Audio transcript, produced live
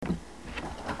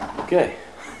Okay.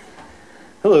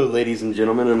 Hello, ladies and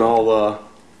gentlemen, and all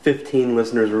 15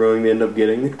 listeners we're going to end up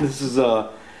getting. This is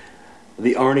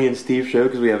the Arne and Steve show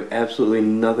because we have absolutely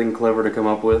nothing clever to come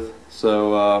up with.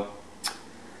 So,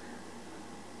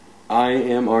 I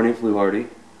am Arne Fluharty,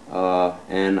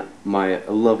 and my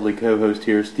lovely co-host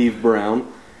here, Steve Brown,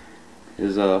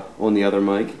 is on the other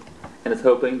mic. And it's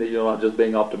hoping that you're not just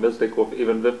being optimistic with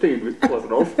even 15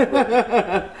 listeners.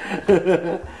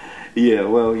 Yeah,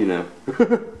 well, you know.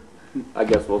 I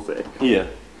guess we'll see. Yeah.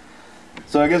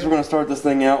 So I guess we're going to start this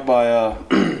thing out by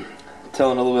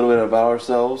telling a little bit about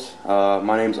ourselves.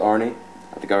 My name's Arne.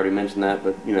 I think I already mentioned that,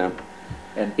 but, you know.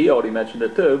 And he already mentioned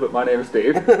it too, but my name is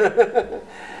Steve.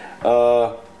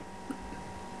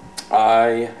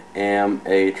 I am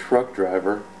a truck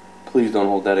driver. Please don't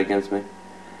hold that against me.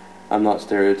 I'm not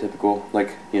stereotypical,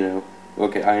 like, you know,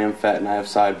 okay, I am fat and I have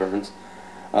sideburns,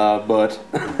 but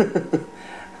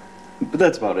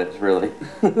that's about it, really.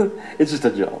 It's just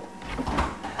a job.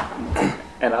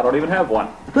 And I don't even have one.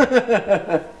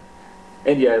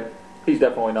 And yeah, he's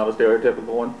definitely not a stereotypical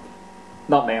one.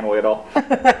 Not manly at all.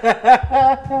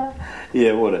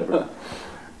 Yeah, whatever.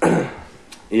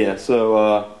 Yeah,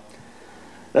 so,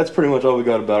 that's pretty much all we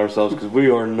got about ourselves, because we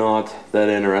are not that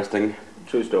interesting.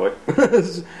 True story.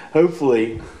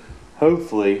 Hopefully,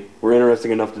 we're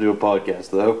interesting enough to do a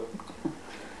podcast, though.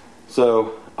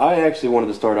 So, I actually wanted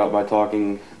to start out by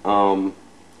talking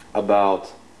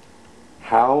about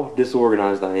how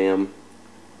disorganized I am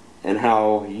and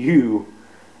how you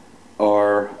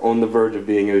are on the verge of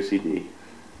being OCD.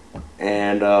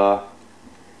 And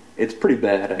it's pretty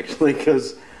bad, actually,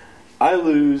 because I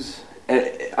lose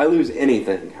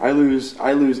anything. I lose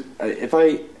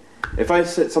if I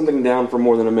sit something down for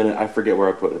more than a minute, I forget where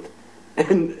I put it.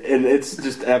 And it's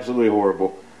just absolutely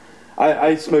horrible.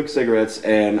 I smoke cigarettes,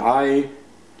 and I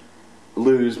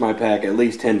lose my pack at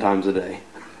least 10 times a day.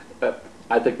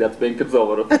 I think that's being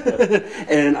conservative.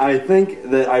 And I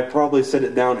think that I probably set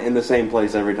it down in the same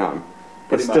place every time.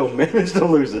 But still manage to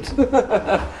lose it.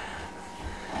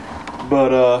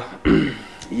 But,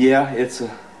 yeah, it's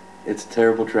a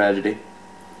terrible tragedy.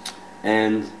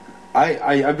 And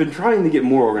I've been trying to get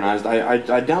more organized.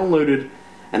 I downloaded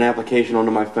an application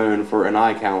onto my phone for an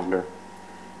iCalendar.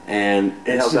 And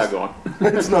how's that going?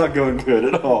 It's not going good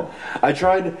at all. I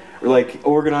tried,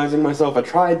 organizing myself. I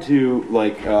tried to,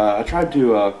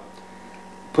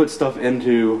 put stuff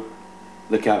into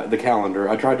the calendar.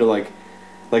 I tried to, like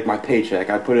my paycheck.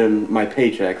 I put in my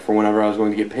paycheck for whenever I was going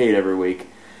to get paid every week.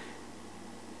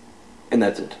 And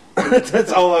that's it.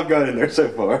 That's all I've got in there so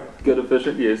far. Good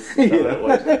efficient use.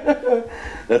 Yeah.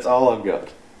 That's all I've got.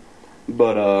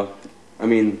 But, I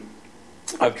mean,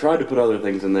 I've tried to put other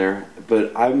things in there,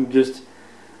 but I'm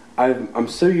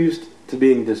so used to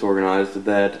being disorganized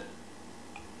that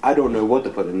I don't know what to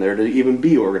put in there to even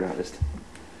be organized.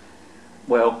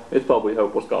 Well, it's probably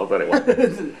hopeless cause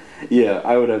anyway. Yeah,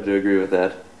 I would have to agree with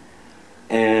that.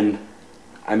 And,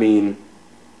 I mean,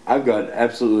 I've got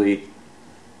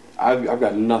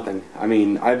nothing. I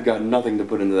mean, I've got nothing to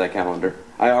put into that calendar.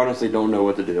 I honestly don't know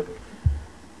what to do.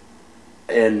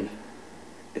 And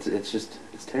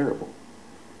it's terrible.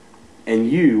 And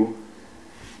you...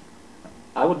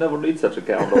 I would never need such a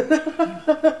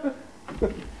calendar.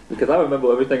 Because I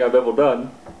remember everything I've ever done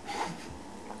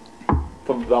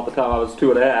from about the time I was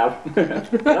 2.5.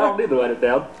 And I don't need to write it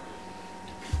down.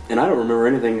 And I don't remember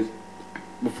anything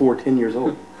before 10 years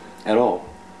old at all.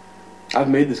 I've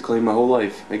made this claim my whole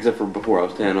life, except for before I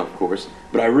was 10, of course.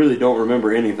 But I really don't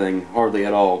remember anything, hardly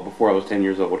at all, before I was 10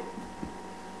 years old.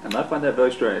 And I find that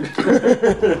very strange.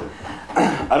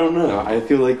 I don't know. I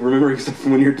feel like remembering stuff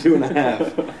from when you're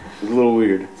 2.5 is a little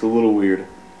weird. It's a little weird.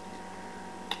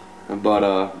 But,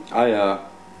 I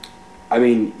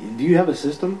mean, do you have a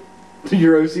system to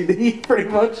your OCD, pretty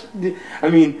much? I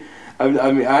mean,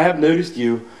 I have noticed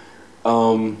you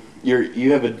have your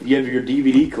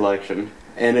DVD collection.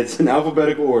 And it's in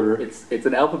alphabetical order. It's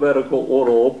an alphabetical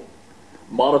order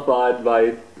modified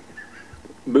by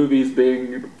movies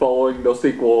following the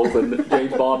sequels and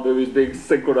James Bond movies being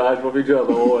synchronized with each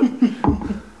other,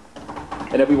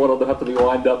 and every one of them have to be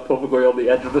lined up perfectly on the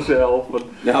edge of the shelf.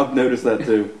 Now I've noticed that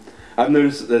too. I've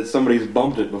noticed that somebody's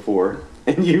bumped it before,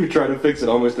 and you try to fix it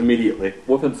almost immediately.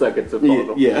 Within seconds, if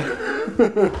possible.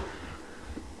 Yeah.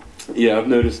 Yeah, I've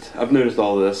noticed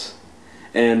all this.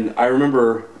 And I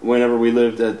remember whenever we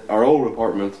lived at our old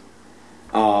apartment,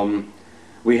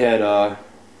 we had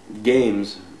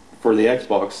games for the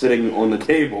Xbox sitting on the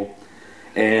table,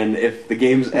 and if the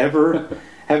games ever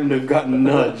happened to have gotten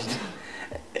nudged,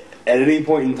 at any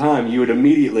point in time, you would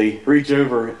immediately reach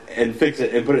over and fix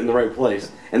it and put it in the right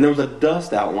place. And there was a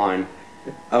dust outline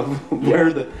of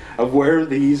where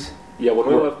these Yeah, when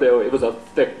we left there, it was a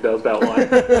thick dust outline.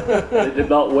 It did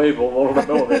not waver on the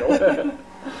millimeter.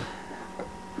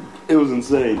 It was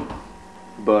insane.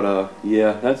 But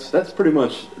yeah, that's pretty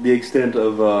much the extent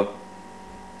of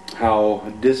how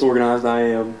disorganized I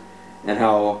am and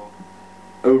how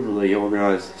overly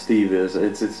organized Steve is.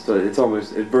 It's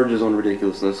almost, it verges on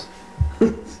ridiculousness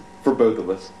for both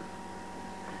of us.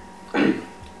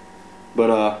 But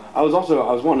I was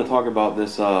wanting to talk about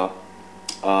this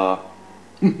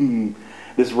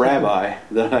this rabbi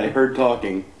that I heard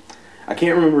talking. I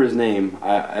can't remember his name.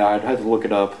 I'd have to look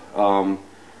it up.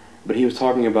 But he was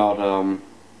talking about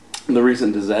the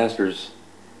recent disasters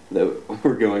that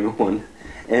were going on,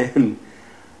 and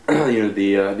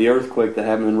the earthquake that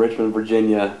happened in Richmond,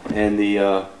 Virginia, and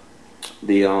the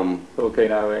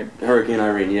Hurricane Irene. Hurricane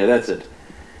Irene. Yeah, that's it.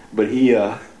 But he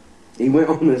went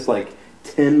on this like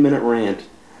 10-minute rant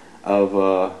of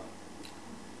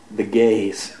the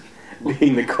gays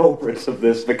being the culprits of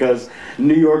this, because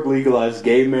New York legalized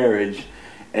gay marriage,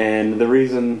 and the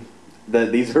reason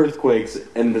that these earthquakes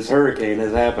and this hurricane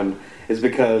has happened is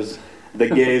because the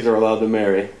gays are allowed to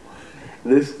marry.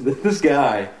 This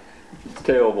guy. It's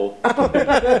terrible.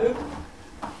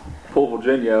 Poor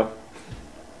Virginia.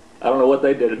 I don't know what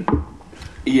they did.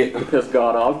 Yeah. Piss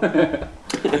God off.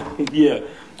 Yeah.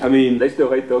 I mean, they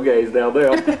still hate their gays down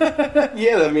there.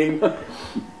 Yeah, I mean,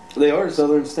 they are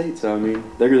southern states. So I mean,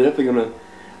 they're definitely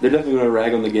gonna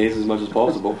rag on the gays as much as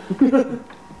possible.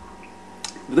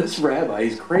 This rabbi,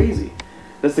 he's crazy.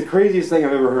 That's the craziest thing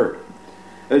I've ever heard.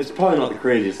 It's probably not the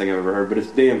craziest thing I've ever heard, but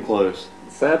it's damn close.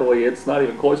 Sadly, it's not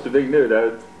even close to being new,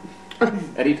 though.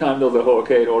 Anytime there's a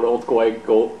hurricane or an earthquake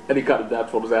or any kind of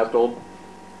natural disaster,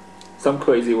 some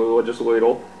crazy religious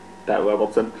leader, Pat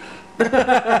Robertson,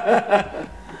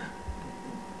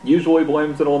 usually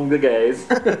blames it on the gays.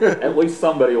 At least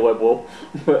somebody liberal.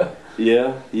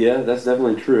 Yeah, that's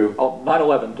definitely true. Oh,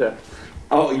 9/11 too.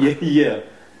 Oh, yeah.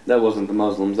 That wasn't the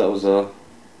Muslims, that was,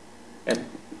 And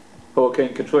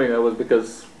Hurricane Katrina was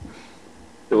because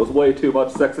there was way too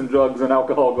much sex and drugs and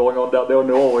alcohol going on down there in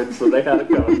New Orleans, so they had it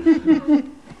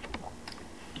coming.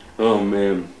 Oh,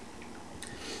 man.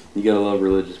 You gotta love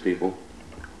religious people.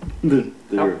 I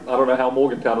don't know how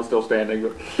Morgantown is still standing,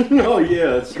 but... Oh, yeah,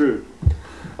 that's true.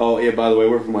 Oh, yeah, by the way,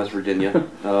 we're from West Virginia.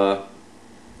 Go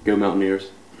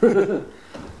Mountaineers. But,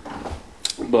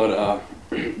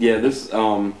 yeah, this,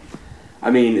 I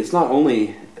mean, it's not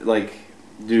only, like,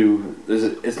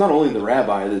 it's not only the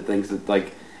rabbi that thinks that,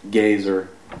 like, gays are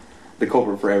the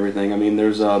culprit for everything. I mean,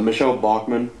 there's Michelle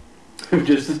Bachmann, who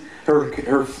just, her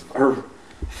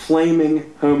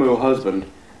flaming homo husband.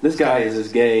 This guy is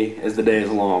as gay as the day is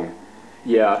long.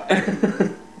 Yeah.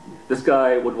 This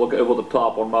guy would look over the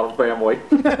top on Modern Family.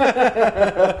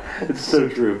 It's so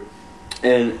true.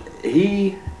 And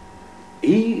he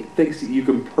thinks that you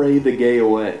can pray the gay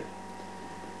away.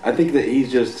 I think that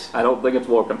he's just... I don't think it's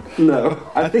working. No.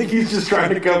 I think he's just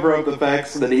trying to cover up the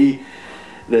facts that the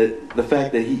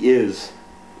fact that he is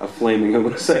a flaming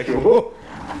homosexual.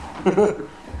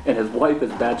 And his wife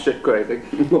is batshit crazy.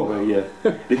 Oh, yeah.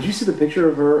 Did you see the picture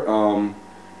of her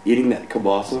eating that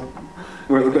kielbasa?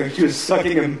 Where it looked like she was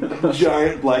sucking a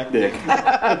giant black dick.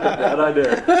 That I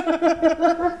did.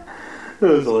 That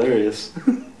was hilarious.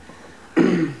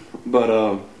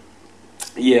 But,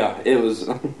 yeah, it was...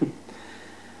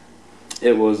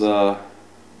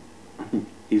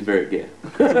 he's very gay.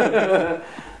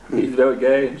 He's very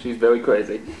gay and she's very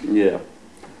crazy. Yeah.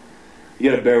 You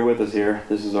gotta bear with us here.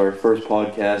 This is our first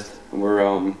podcast, and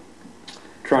we're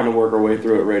trying to work our way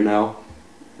through it right now.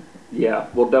 Yeah,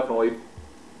 we'll definitely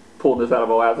pull this out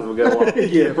of our ass as we go along.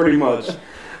 Yeah, pretty much.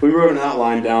 We wrote an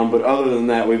outline down, but other than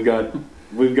that, we've got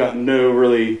no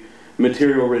really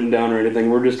material written down or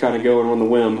anything. We're just kind of going on the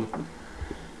whim,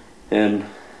 and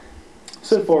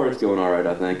so far it's going all right,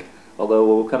 I think.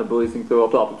 Although we're kind of breezing through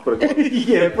our topics pretty quick.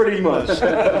 Yeah, pretty much.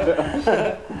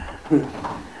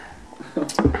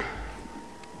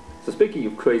 So speaking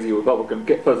of crazy Republican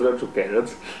presidential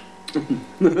candidates,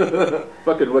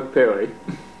 fucking Rick Perry.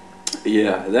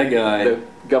 Yeah, that guy. The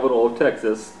governor of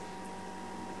Texas,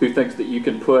 who thinks that you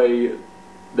can pray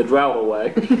the drought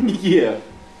away. Yeah.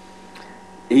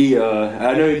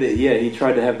 I know that, yeah, he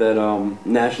tried to have that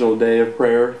National Day of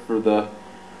Prayer for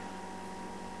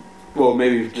well,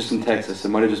 maybe just in Texas. It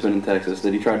might have just been in Texas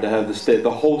that he tried to have the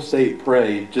whole state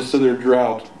pray just so their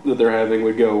drought that they're having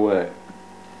would go away.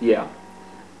 Yeah.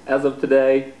 As of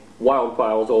today,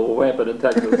 wildfires are rampant in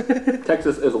Texas.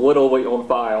 Texas is literally on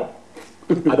fire.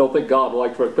 I don't think God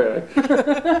likes Rick Perry.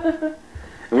 And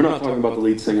we're not talking about the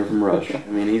lead singer from Rush. I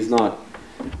mean, he's not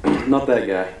that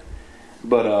guy.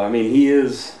 But, I mean,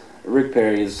 Rick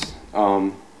Perry is,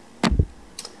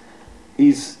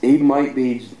 he might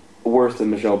be worse than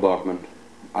Michelle Bachmann.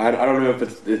 I don't know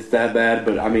if it's that bad,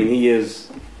 but I mean he is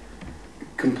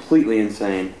completely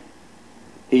insane.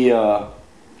 He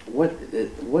what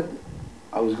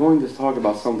I was going to talk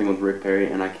about something with Rick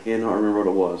Perry and I cannot remember what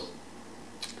it was.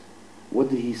 What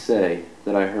did he say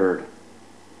that I heard?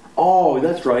 Oh,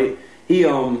 that's right. He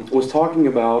was talking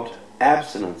about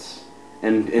abstinence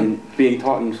and being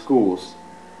taught in schools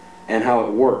and how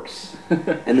it works.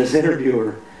 And this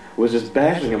interviewer was just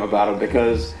bashing him about it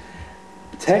because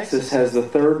Texas has the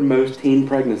third most teen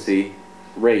pregnancy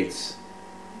rates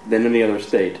than any other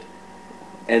state.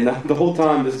 And the whole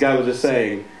time this guy was just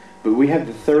saying, but we have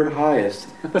the third highest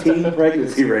teen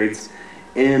pregnancy rates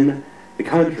in the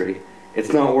country.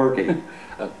 It's not working.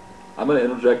 I'm going to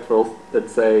interject first and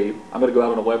say, I'm going to go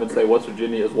out on a limb and say West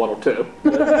Virginia is 1 or 2.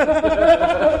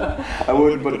 I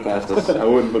wouldn't put it past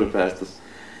us.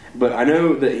 But I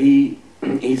know that he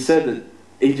said that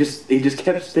he just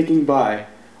kept sticking by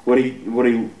what he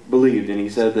believed, and he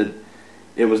said that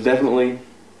it was definitely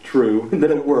true,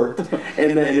 that it worked,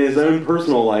 and that in his own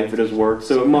personal life it has worked,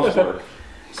 so it must work.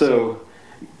 So,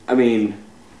 I mean,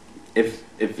 if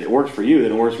it works for you,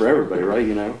 then it works for everybody, right?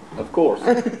 You know? Of course.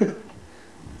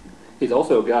 He's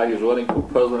also a guy who's running for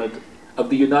president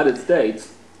of the United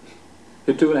States,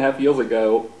 who 2.5 years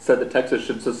ago said that Texas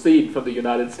should secede from the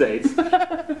United States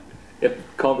if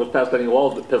Congress passed any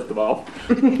laws that pissed him off.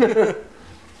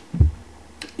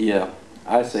 Yeah,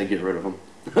 I say get rid of him.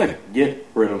 Get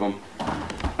rid of him.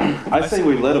 I say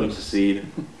we let him secede,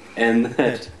 and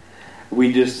that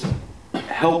we just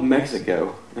help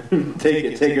Mexico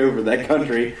take over that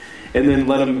country, and then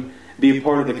let them be a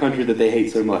part of the country that they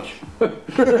hate so much.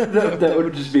 that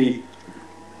would just be.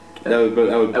 That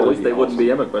would At least they awesome. wouldn't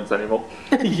be immigrants anymore.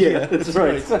 Yeah, that's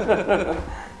right.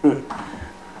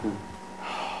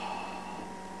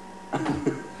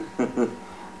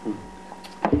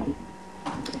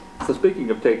 So speaking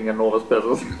of taking enormous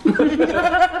business,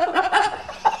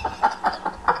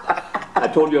 I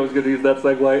told you I was going to use that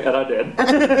segue, and I did.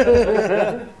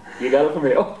 You got it from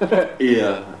here.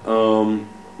 Yeah.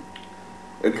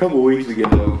 A couple weeks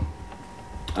ago,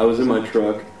 I was in my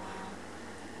truck,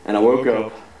 and I woke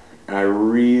up, and I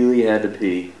really had to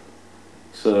pee.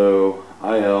 So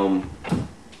I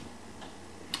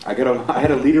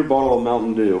had a liter bottle of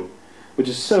Mountain Dew, which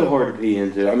is so hard to pee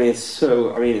into. I mean,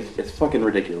 it's fucking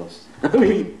ridiculous. I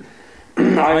mean,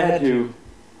 I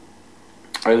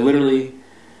literally,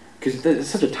 because it's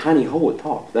such a tiny hole at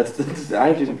top. You have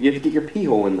to get your pee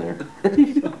hole in there.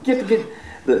 You have to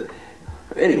get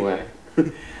anyway.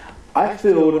 I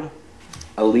filled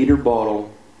a liter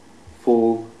bottle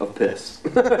full of piss.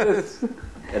 And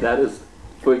that is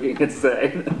freaking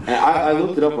insane. And I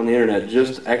looked it up on the internet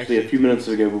just actually a few minutes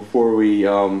ago before we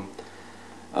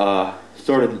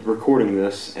started recording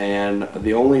this, and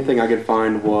the only thing I could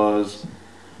find was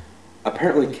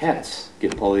apparently cats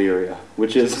get polyuria,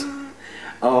 which is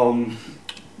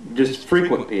just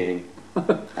frequent peeing.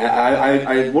 What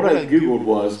I googled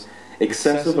was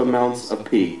excessive amounts of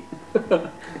pee,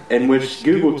 and which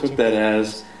Google took that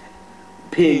as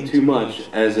peeing too much,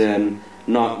 as in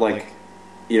not like,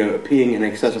 peeing in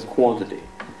excessive quantity.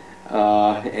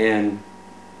 And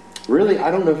really,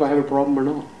 I don't know if I have a problem or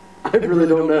not. I really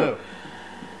don't know.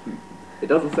 It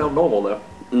doesn't sound normal, though.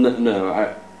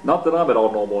 No, Not that I'm at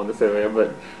all normal in this area,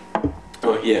 but...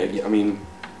 Oh, yeah, I mean...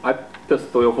 I piss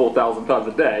 3,000 or 4,000 times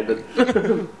a day, but...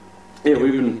 Yeah,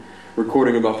 we've been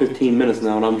recording about 15 minutes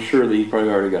now, and I'm sure that he probably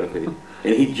already got a pee.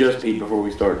 And he just peed before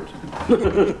we started.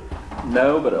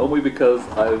 No, but only because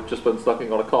I've just been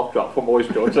sucking on a cough drop for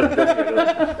moisture.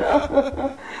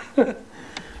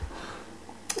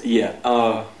 Yeah,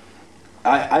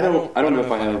 I don't know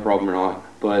if I have a problem or not,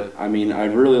 but I mean,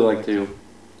 I'd really like to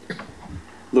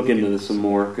look into this some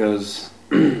more, because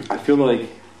I feel like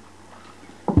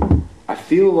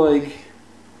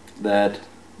that,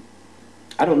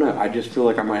 I don't know, I just feel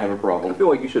like I might have a I problem. feel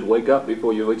like you should wake up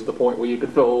before you reach the point where you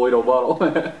can fill a little bottle.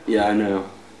 Yeah, I know.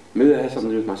 Maybe that has something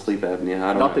to do with my sleep apnea.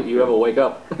 I don't know. Not that you ever wake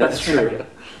up. That's true.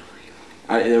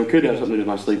 It could have something to do with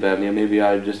my sleep apnea. Maybe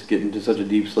I just get into such a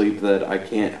deep sleep that I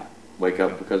can't wake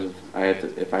up because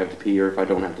if I have to pee or if I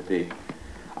don't have to pee.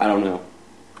 I don't know.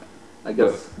 I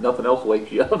guess nothing else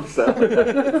wakes you up, so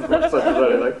it's not such as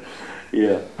anything.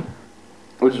 Yeah.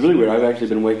 Which is really weird. I've actually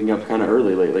been waking up kind of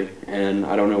early lately, and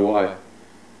I don't know why.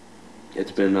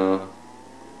 It's been, I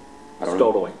don't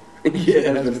Startling. know. Yeah,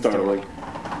 it has been startling.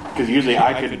 Because usually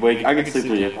I could sleep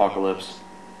through the apocalypse.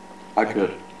 I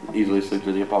could easily sleep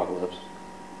through the apocalypse.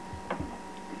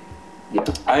 Yeah.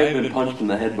 I have been punched in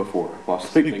the head before while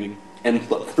sleeping and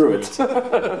slept through it.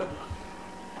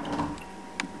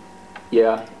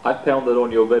 Yeah, I pounded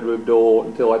on your bedroom door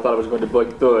until I thought I was going to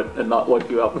break through it and not let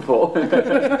you out before.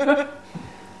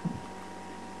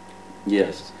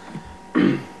 Yes.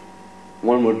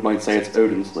 One might say it's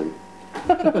Odin's sleep.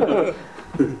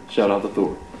 Shout out to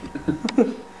Thor.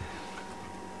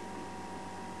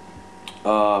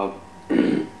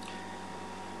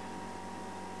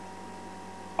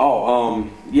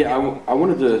 Yeah, I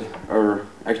wanted to, or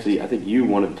actually, I think you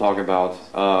wanted to talk about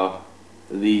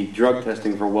the drug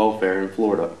testing for welfare in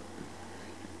Florida.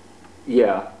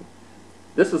 Yeah.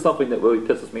 This is something that really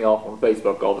pisses me off on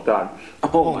Facebook all the time.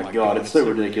 Oh my God, it's so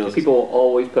ridiculous. People are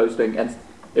always posting, and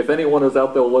if anyone is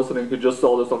out there listening who just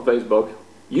saw this on Facebook,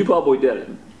 you probably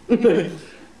didn't.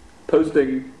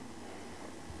 Posting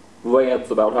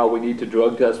rants about how we need to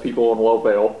drug test people on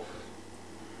welfare,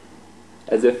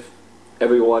 as if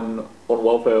everyone on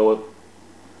welfare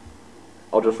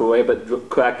are just rampant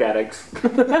crack addicts.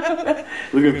 Look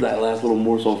at that last little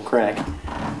morsel of crack.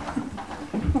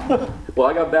 Well,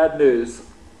 I got bad news,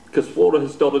 because Florida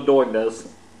has started doing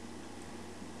this,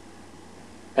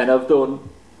 and of the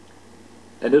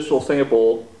initial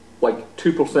sample, like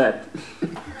 2%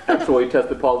 actually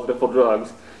tested positive for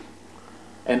drugs,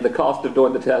 and the cost of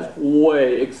doing the test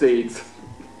way exceeds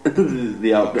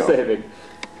the outcome. the saving.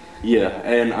 Yeah,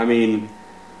 and I mean,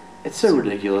 it's so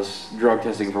ridiculous, drug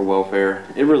testing for welfare.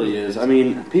 It really is. I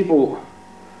mean, people,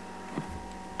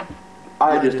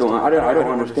 I don't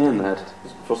understand that.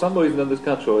 For some reason in this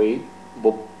country,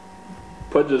 we're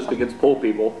prejudiced against poor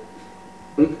people,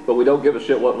 but we don't give a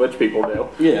shit what rich people do.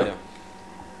 Yeah.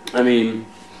 I mean,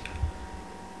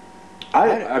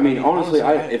 honestly,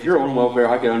 if you're on welfare,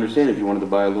 I can understand if you wanted to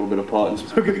buy a little bit of pot and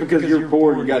smoke it because you're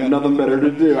poor and you got nothing better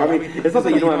to do. I mean, it's not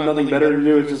that you don't have nothing better to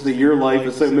do, it's just that your life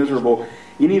is so miserable,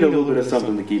 you need a little bit of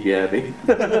something to keep you happy.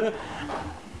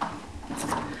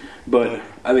 But,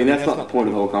 I mean, that's not the point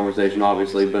of the whole conversation,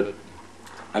 obviously, but,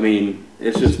 I mean,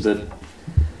 it's just that...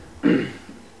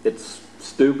 It's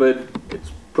stupid,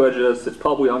 it's prejudiced, it's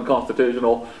probably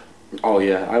unconstitutional. Oh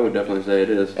yeah, I would definitely say it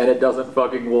is. And it doesn't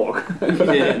fucking work.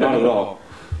 Yeah, not at all.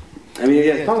 I mean,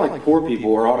 yeah, it's not like poor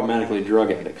people are automatically drug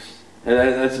addicts.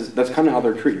 And that's kind of how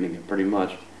they're treating it, pretty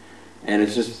much. And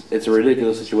it's a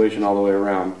ridiculous situation all the way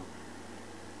around.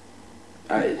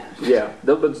 Yeah,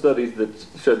 there have been studies that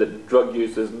show that drug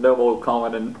use is no more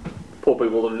common in poor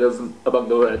people than it is among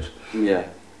the rich. Yeah.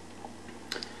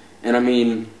 And I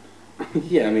mean,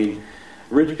 yeah, I mean,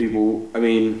 rich people, I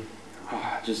mean,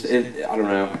 I don't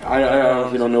know. I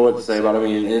honestly don't know what to say about it. I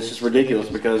mean, it's just ridiculous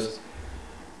because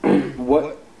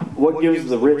what gives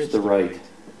the rich the right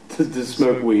to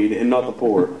smoke weed and not the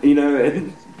poor? You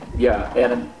know? Yeah,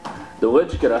 and the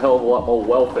rich get a hell of a lot more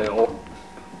welfare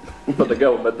from the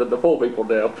government than the poor people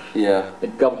do. Yeah.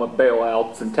 And government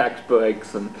bailouts and tax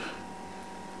breaks and...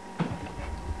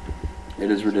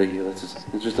 It is ridiculous.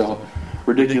 It's just a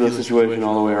ridiculous situation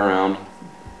all the way around.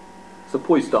 So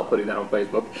please stop putting that on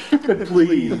Facebook.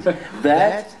 Please.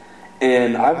 That,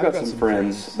 and I've got some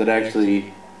friends that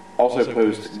actually also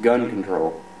post gun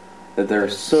control. That they're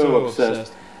so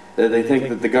obsessed that they think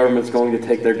that the government's going to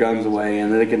take their guns away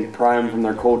and they can pry them from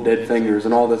their cold dead fingers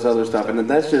and all this other stuff. And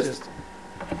that's just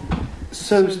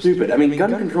so stupid. I mean,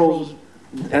 gun control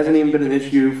hasn't even been an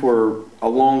issue for a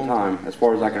long time, as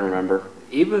far as I can remember.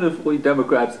 Even if we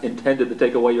Democrats intended to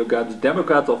take away your guns,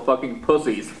 Democrats are fucking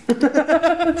pussies.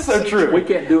 So true. We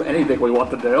can't do anything we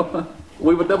want to do.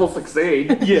 We would never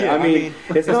succeed. Yeah, I mean,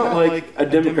 it's not like a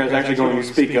Democrat's actually going to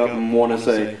speak up and want to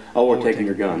say, oh, we're taking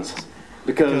your guns.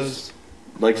 Because,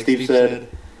 like Steve said,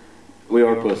 we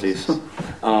are pussies.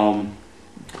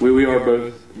 We are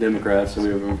both Democrats, and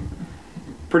we're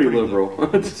pretty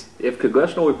liberal. If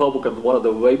congressional Republicans wanted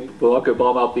to rape Barack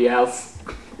Obama out the ass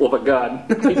with a gun,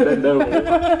 he'd been over.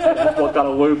 That's what kind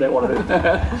of lube they wanted.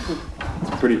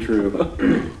 It's pretty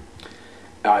true.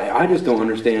 I just don't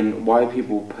understand why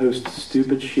people post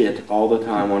stupid shit all the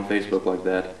time on Facebook like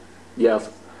that.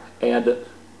 Yes, and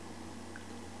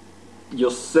your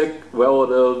sick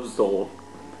relatives or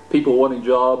people wanting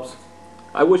jobs,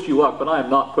 I wish you luck, but I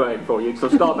am not praying for you, so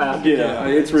stop asking. Yeah,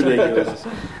 it's ridiculous.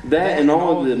 That and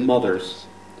all of the mothers,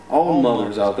 all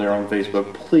mothers out there on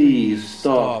Facebook, please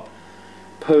stop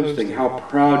posting how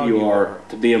proud you are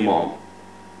to be a mom.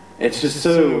 It's just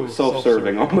so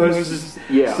self-serving, almost.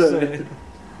 Yeah.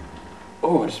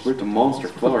 Oh, I just ripped a monster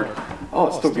fart. Oh,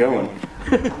 it's still going.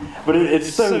 But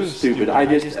it's so stupid. I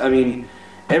mean,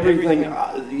 everything.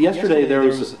 Yesterday there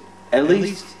was at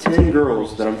least 10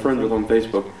 girls that I'm friends with on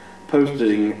Facebook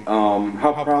posting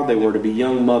how proud they were to be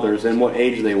young mothers and what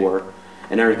age they were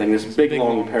and everything. This big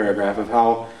long paragraph of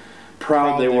how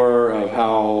proud they were, of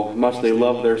how much they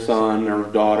loved their son or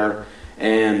daughter,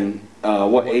 and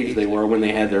what age they were when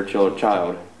they had their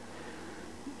child.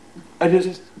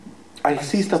 I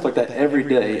see stuff like that every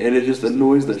day, and it just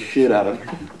annoys the shit out of me.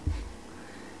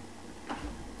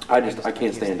 I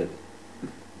can't stand it.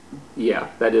 Yeah,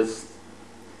 that is.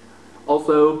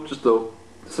 Also, since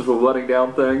we're running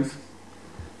down things,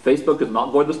 Facebook is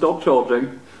not going to stop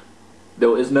charging.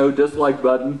 There is no dislike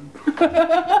button.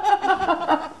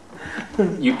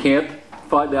 You can't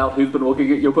find out who's been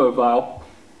looking at your profile.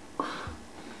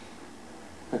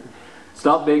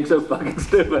 Stop being so fucking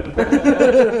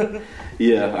stupid.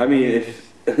 Yeah, I mean,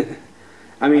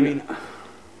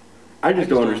 I just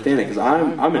don't understand it because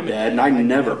I'm a dad and I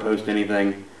never post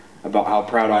anything about how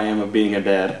proud I am of being a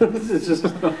dad. It's just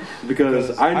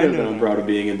because I know that I'm proud of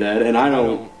being a dad, and I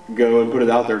don't go and put it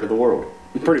out there to the world.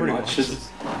 Pretty much.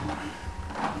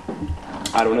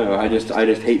 I don't know. I just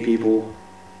hate people.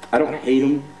 I don't hate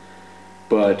them,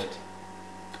 but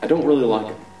I don't really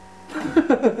like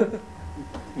them.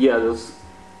 Yeah, there's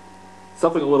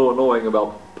something a little annoying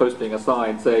about posting a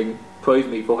sign saying, "Praise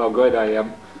me for how great I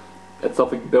am." It's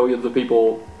something billions of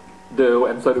people do,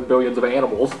 and so do billions of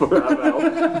animals, for that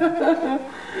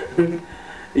amount.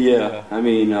 Yeah, I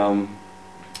mean,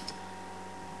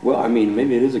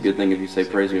 maybe it is a good thing if you say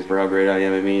praise me for how great I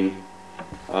am. I mean,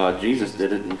 Jesus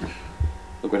did it, and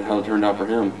look how it turned out for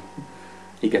him.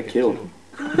 He got killed.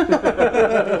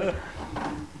 Well,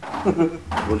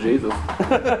 Jesus.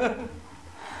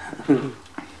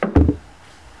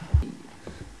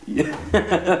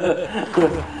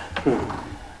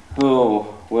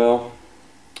 Oh, well,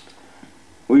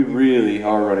 we really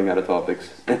are running out of topics.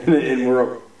 And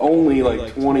we're only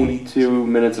like 22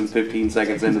 minutes and 15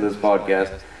 seconds into this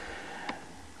podcast.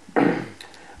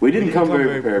 We didn't come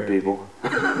very prepared, people.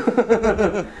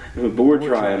 But we're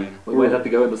trying. We might have to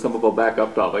go into some of our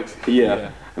backup topics.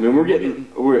 Yeah. I mean,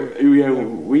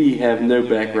 we have no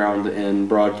background in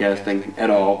broadcasting at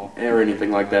all, or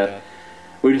anything like that.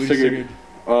 We just figured,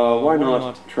 why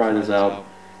not try this out?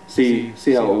 See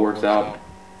how it works out.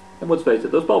 And let's face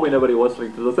it, there's probably nobody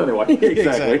listening to this anyway.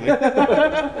 Exactly.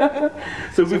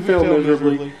 So if we fail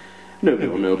miserably, nobody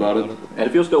will know about it. And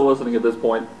if you're still listening at this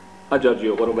point, I judge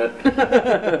you a little bit.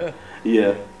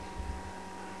 Yeah.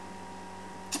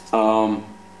 Oh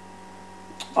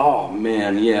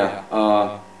man,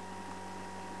 yeah.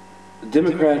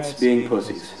 Democrats being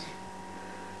pussies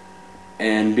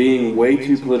and being way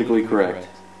too politically correct.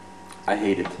 I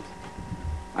hate it.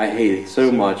 I hate it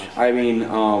so much. I mean,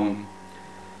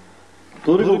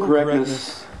 political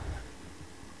correctness.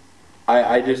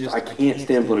 I can't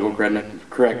stand political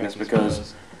correctness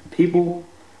because people,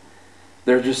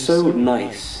 they're just so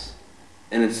nice,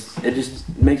 and it just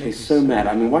makes me so mad.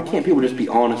 I mean, why can't people just be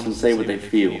honest and say what they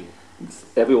feel?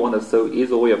 Everyone is so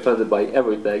easily offended by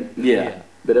everything. Yeah.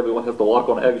 That everyone has to walk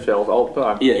on eggshells all the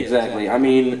time. Yeah, exactly. I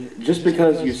mean, just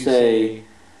because you say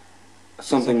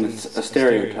something that's a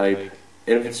stereotype,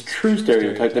 and if it's true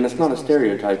stereotype, then it's not a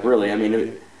stereotype, really. I mean,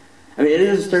 it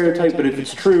is a stereotype, but if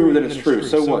it's true, then it's true.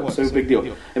 So what? So big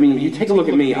deal. I mean, you take a look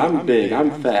at me. I'm big. I'm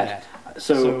fat.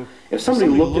 So if somebody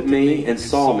looked at me and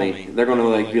saw me, they're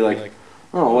gonna be like,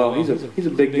 oh well, he's a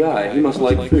big guy. He must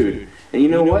like food. And you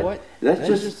know what? That's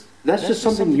just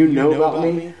something you know about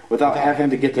me without having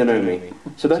to get to know me.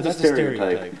 So that's a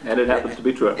stereotype. And it happens to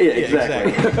be true. Yeah,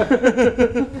 exactly.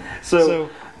 So,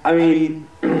 I mean,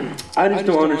 I just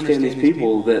don't understand these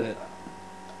people that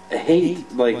hate,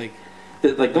 they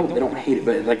don't hate it,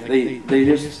 but they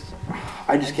just,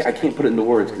 I can't put it into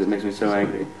words because it makes me so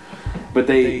angry. But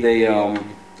they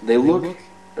look,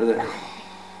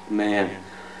 man,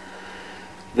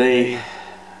 they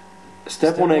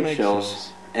step on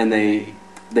eggshells and they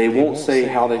won't say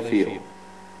how they feel,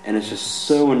 and it's just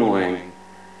so annoying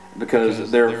because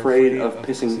they're afraid of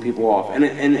pissing people off. And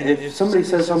if somebody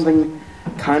says something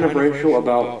kind of racial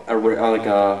about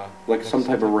like some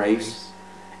type of race,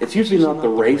 it's usually not the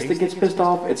race that gets pissed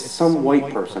off. It's some white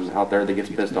person out there that gets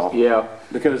pissed off. Yeah.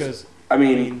 Because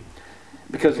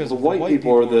the white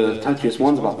people are the touchiest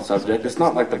ones about the subject. It's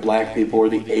not like the black people or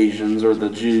the Asians or the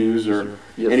Jews or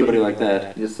anybody like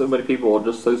that. Yeah, so many people are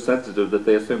just so sensitive that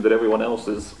they assume that everyone else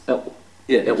is at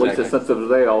least as sensitive as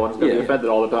they are and is going to be offended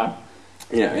all the time.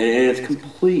 Yeah, and it's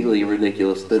completely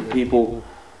ridiculous that people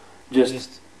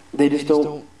just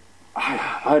don't.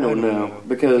 I don't know,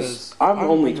 because I'm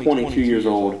only 22 years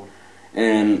old,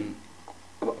 and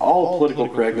all political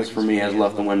correctness for me has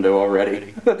left the window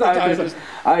already.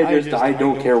 I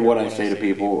don't care what I say to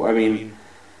people. I mean,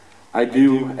 I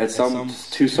do to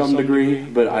some degree,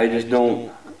 but I just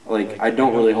don't I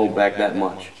don't really hold back that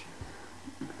much.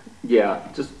 Yeah,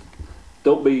 just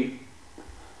don't be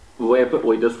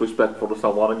rampantly disrespectful to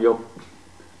someone, and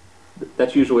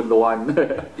That's usually the line.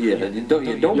 Yeah, don't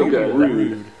be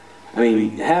rude. I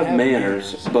mean, have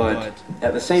manners, but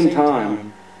at the same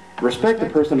time, respect the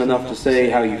person enough to say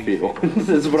how you feel. This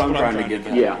is what I'm trying to get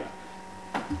at. Yeah.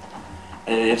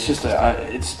 And it's just,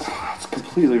 it's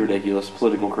completely ridiculous,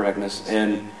 political correctness,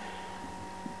 and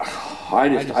I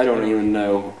don't even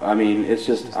know. I mean, it's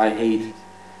just, I hate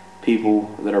people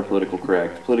that are politically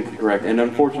correct, and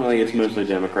unfortunately it's mostly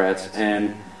Democrats,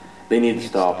 and they need to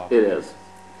stop. It is.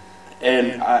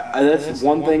 And that's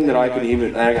one thing that I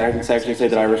can actually say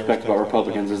that I respect about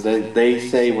Republicans is that they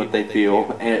say what they feel,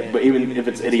 but even if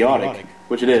it's idiotic,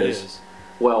 which it is.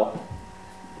 Well,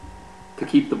 to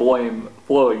keep the blame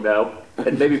flowing though,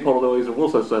 and maybe part of the reason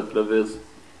we're so sensitive is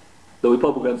the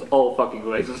Republicans all fucking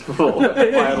racist.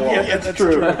 Yeah, that's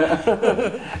true.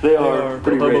 They are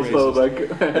pretty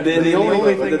racist. The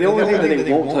only thing that they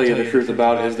won't tell you the truth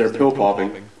about is their pill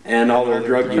popping and all their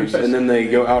drug use, and then they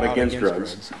go out against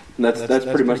drugs. And that's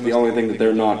pretty much the only thing that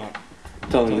they're not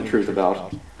telling the truth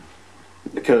about.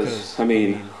 Because, I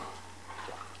mean,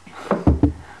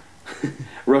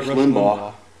 Rush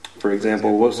Limbaugh, for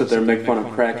example, will sit there and make fun of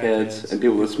crackheads and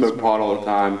people that smoke pot all the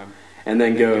time, and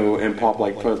then go and pop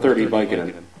like 30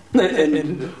 Vicodin.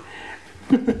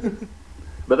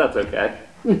 But that's okay.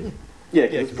 Yeah,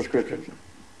 because it's prescription.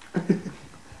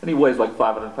 And he weighs like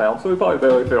 500 pounds, so he probably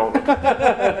barely feels it.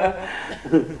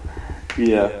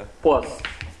 Yeah. Plus,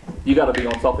 you gotta be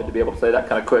on something to be able to say that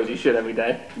kind of crazy shit every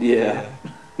day. Yeah,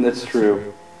 that's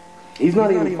true. He's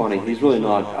not even funny. He's really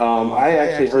not. I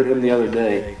actually heard him the other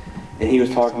day, and he was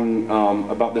talking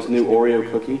about this new Oreo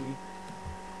cookie.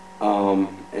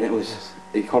 And it was,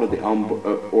 he called it the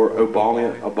or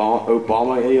Obama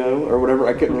or whatever,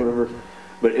 I couldn't remember,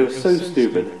 but it was so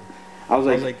stupid. I was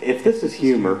like, if this is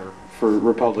humor for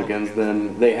Republicans,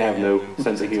 then they have no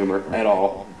sense of humor at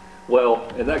all. Well,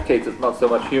 in that case, it's not so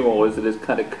much humor as it is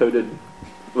kind of coded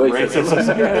racism.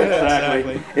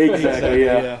 Exactly,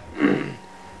 yeah.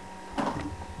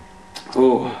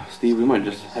 Oh, Steve, we might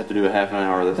just have to do a half an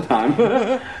hour this time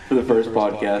for the first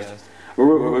podcast.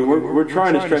 We're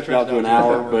trying to stretch it out to an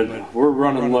hour, but we're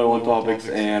running low on topics,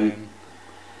 and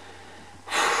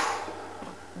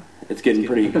it's getting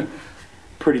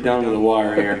pretty down to the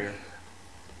wire here.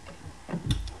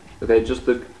 Okay, just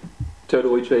to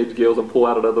totally change gears and pull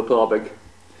out another topic.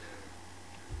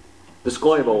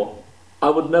 Disclaimer, I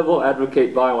would never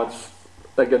advocate violence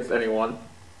against anyone,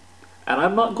 and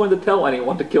I'm not going to tell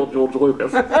anyone to kill George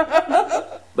Lucas.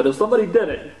 But if somebody did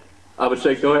it, I would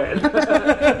shake their hand.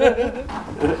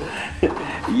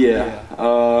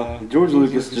 Yeah, George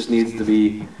Lucas just needs to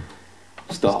be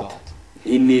stopped.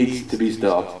 He needs to be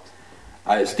stopped.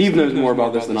 Steve knows more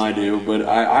about this than I do, but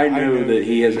I know that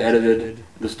he has edited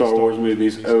the Star Wars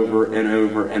movies over and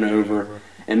over and over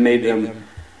and made them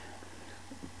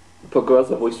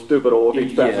progressively stupider with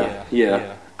each passage.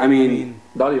 Yeah. I mean,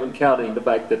 not even counting the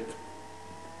fact that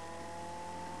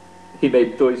he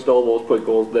made 3 Star Wars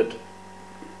prequels that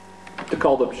to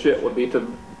call them shit would be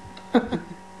to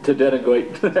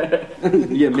denigrate.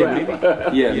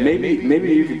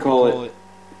 Maybe you could call it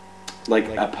like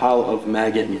a pile of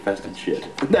maggot-infested shit.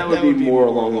 That would be more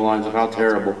along the lines of how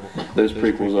terrible those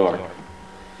prequels are.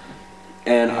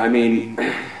 And I mean,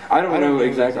 I don't know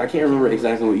exactly. I can't remember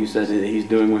exactly what you said that he's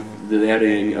doing with the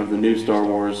editing of the new Star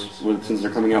Wars, since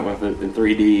they're coming out with it in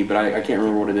 3D. But I can't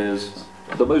remember what it is.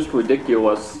 The most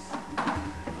ridiculous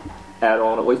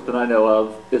add-on, at least that I know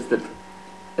of, is that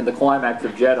in the climax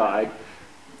of Jedi,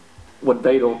 when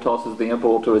Vader tosses the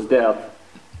Emperor to his death,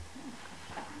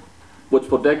 which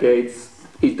for decades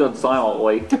he's done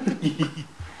silently,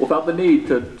 without the need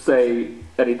to say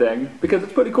anything, because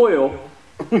it's pretty clear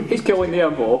he's killing the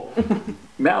Emperor.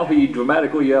 Now he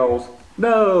dramatically yells,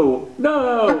 "No!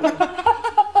 No!"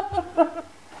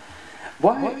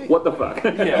 Why? What the fuck?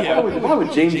 Yeah, why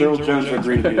would James Earl Jones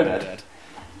agree to do that?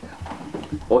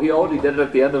 Well, he already did it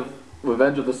at the end of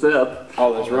Revenge of the Sith.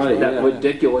 Oh, that's right. That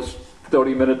ridiculous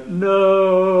 30-minute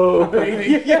no.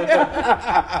 It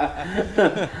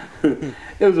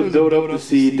was a build-up to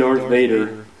see Darth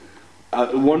Vader.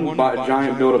 One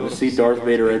giant build-up to see Darth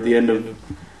Vader at the end of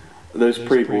those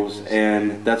prequels,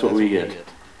 and that's what we get.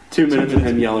 2 minutes of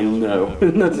him yelling no.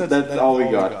 That's all we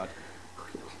got.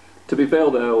 To be fair,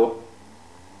 though,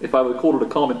 if I recorded a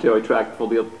commentary track for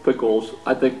the prequels,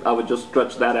 I think I would just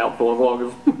stretch that out for as long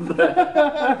as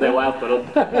they laugh at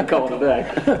it and call it a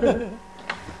day.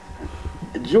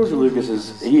 George Lucas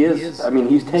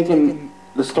he's taken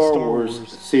the Star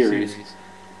Wars series,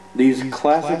 these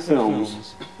classic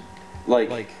films,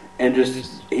 and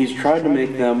he's tried to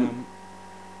make them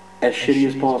as shitty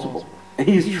as possible.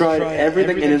 He's tried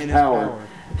everything in his power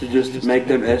to just make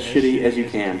them as shitty as you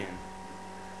can.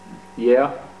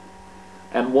 Yeah.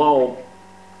 And while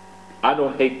I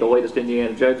don't hate the latest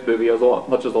Indiana Jones movie as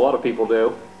much as a lot of people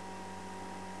do,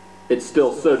 it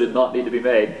still so did not need to be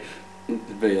made.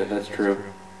 But yeah, that's true.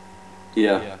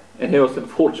 Yeah. And Harrison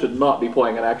Ford should not be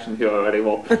playing an action hero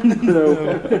anymore.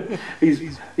 No.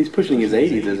 He's pushing his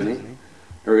 80s, isn't he?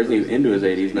 Or isn't he into his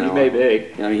 80s now? He may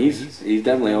be. I mean, he's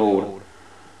definitely old.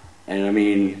 And I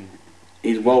mean,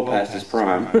 he's well past his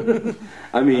prime.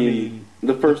 I mean,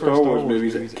 the first Star Wars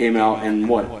movies came out in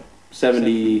what?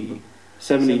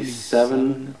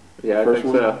 77? Yeah, I think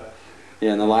so.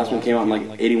 Yeah, and the last one came out in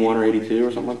like 81 or 82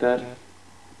 or something like that.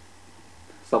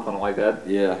 Something like that.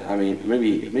 Yeah, I mean,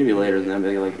 maybe later than that,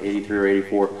 maybe like 83 or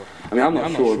 84. I mean, I'm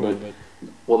not sure, but...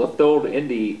 Well, the third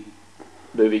indie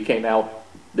movie came out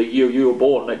the year you were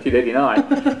born,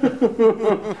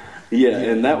 1989. Yeah,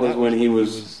 and that was when he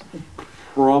was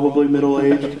probably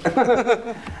middle-aged.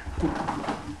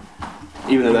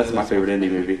 Even though that's my favorite indie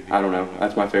movie. I don't know.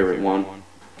 That's my favorite one.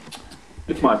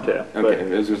 It's mine too. Okay, I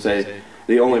was going to say,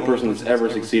 the only person that's ever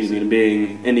succeeded in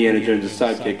being Indiana Jones'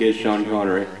 sidekick is Sean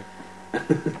Connery.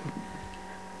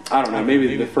 I don't know,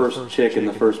 maybe the first chick in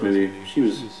the first movie, she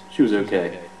was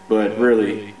okay. But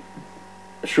really,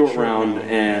 Short Round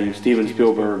and Steven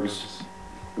Spielberg's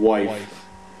wife,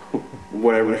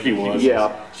 whatever she was.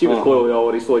 Yeah, she was clearly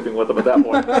already sleeping with him at that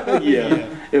point. Yeah,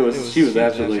 she was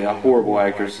absolutely a horrible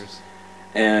actress.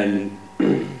 And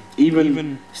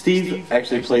even Steve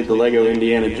actually played the Lego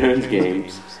Indiana Jones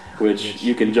games, which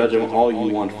you can judge them all you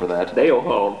want for that. They are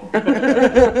home.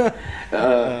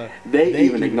 They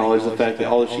even acknowledge the fact that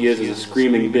all she is a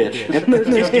screaming bitch in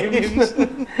those games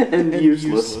and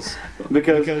useless.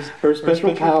 Because her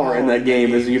special power in that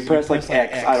game is you press like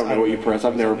X, I don't know what you press,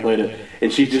 I've never played it,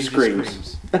 and she just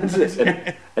screams. That's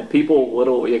it. And people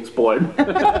literally explode.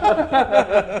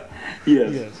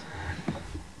 Yes.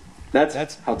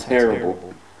 That's how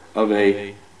terrible of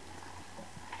a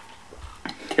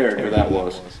character that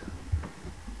was.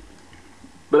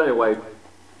 But anyway,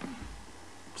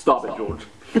 stop it, George.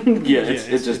 Yeah,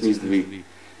 it just needs to be.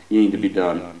 You need to be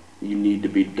done. You need to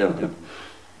be done.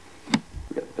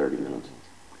 We got 30 minutes.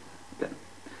 Okay.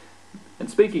 And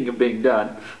speaking of being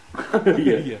done,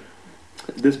 yeah.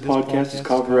 This podcast is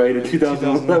copyrighted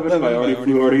 2011 by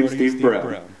Arne and Steve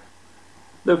Brown.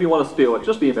 Though if you want to steal it,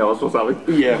 just email us or something.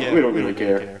 Yeah, we don't really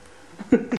care.